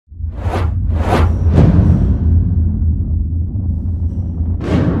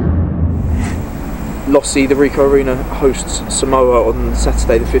Lossie, the Ricoh Arena hosts Samoa on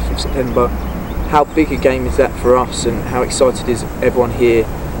Saturday the 5th of September. How big a game is that for us, and how excited is everyone here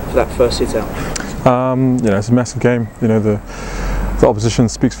for that first hit out? It's a massive game. The opposition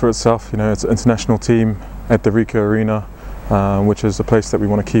speaks for itself. It's an international team at the Ricoh Arena, which is a place that we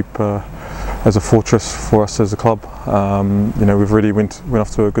want to keep as a fortress for us as a club. We've really went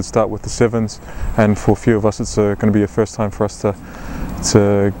off to a good start with the sevens, and for a few of us it's going to be a first time for us to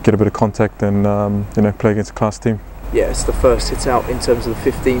get a bit of contact and play against a class team. Yeah, it's the first hit out in terms of the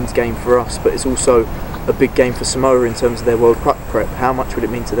 15s game for us, but it's also a big game for Samoa in terms of their World Cup prep. How much would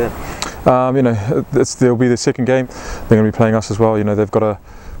it mean to them? There'll be the second game. They're going to be playing us as well. They've got a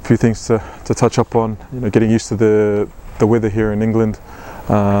few things to touch up on. Getting used to the weather here in England,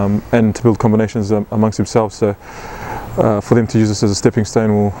 and to build combinations amongst themselves. So for them to use this as a stepping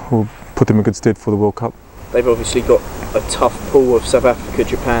stone will put them in good stead for the World Cup. They've obviously got a tough pool of South Africa,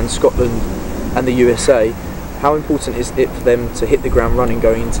 Japan, Scotland and the USA. How important is it for them to hit the ground running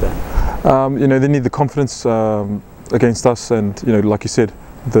going into that? They need the confidence against us, and like you said,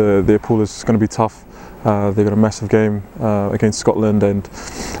 their pool is going to be tough. They've got a massive game against Scotland and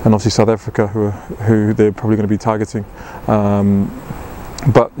obviously South Africa, who they're probably going to be targeting.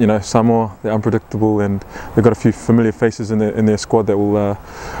 But Samoa, they're unpredictable, and they've got a few familiar faces in their squad that will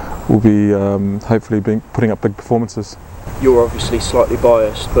be hopefully putting up big performances. You're obviously slightly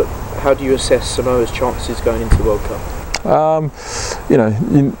biased, but how do you assess Samoa's chances going into the World Cup?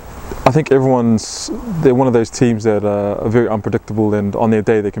 I think they're one of those teams that are very unpredictable, and on their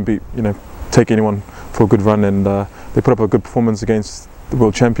day they can take anyone for a good run, and they put up a good performance against the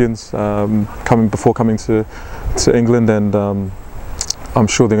world champions before coming to England, and I'm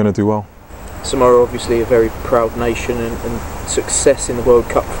sure they're going to do well. Samoa obviously a very proud nation, and success in the World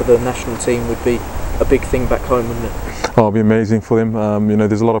Cup for the national team would be a big thing back home, wouldn't it? Oh, it'll be amazing for them.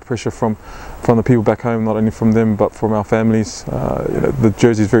 There's a lot of pressure from the people back home, not only from them but from our families. The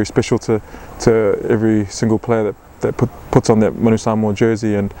jersey is very special to every single player that puts on that Manu Samoa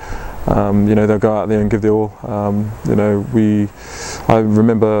jersey, and they'll go out there and give their all. I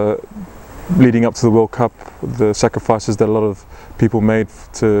remember leading up to the World Cup, the sacrifices that a lot of people made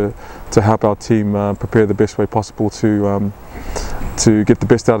to help our team prepare the best way possible to get the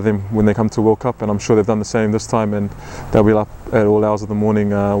best out of them when they come to World Cup, and I'm sure they've done the same this time, and they'll be up at all hours of the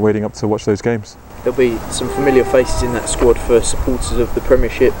morning waiting up to watch those games. There'll be some familiar faces in that squad for supporters of the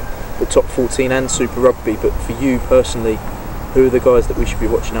Premiership, the top 14 and Super Rugby, but for you personally, who are the guys that we should be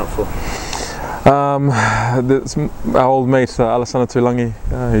watching out for? Our old mate Alessandro Tuilangi,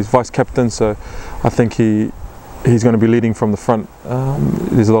 he's vice captain, so I think he's going to be leading from the front.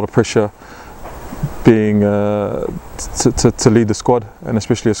 There's a lot of pressure being to lead the squad, and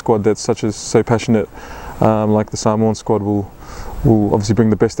especially a squad that's so passionate like the Samoan squad will obviously bring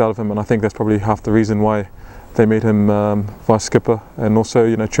the best out of him, and I think that's probably half the reason why they made him vice skipper. And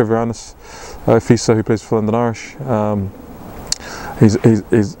also Trevor Arnis, Fisa, who plays for London Irish. He's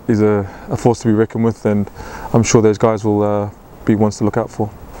a force to be reckoned with, and I'm sure those guys will be ones to look out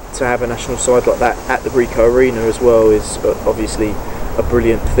for. To have a national side like that at the Ricoh Arena as well is obviously a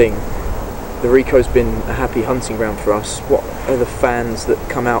brilliant thing. The Ricoh's been a happy hunting ground for us. What are the fans that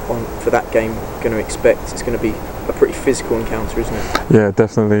come out for that game going to expect? It's going to be a pretty physical encounter, isn't it? Yeah,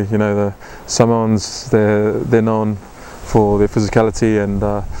 definitely. The Samoans, they're known for their physicality and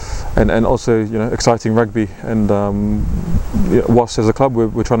also exciting rugby, and Wasps as a club,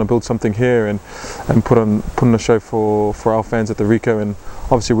 we're trying to build something here and put on a show for our fans at the Ricoh, and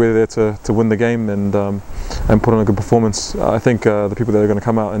obviously we're there to win the game and put on a good performance. I think the people that are going to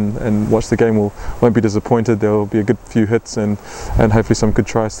come out and watch the game won't be disappointed. There will be a good few hits and hopefully some good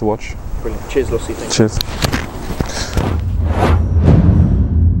tries to watch. Brilliant. Cheers, Lossie. Cheers.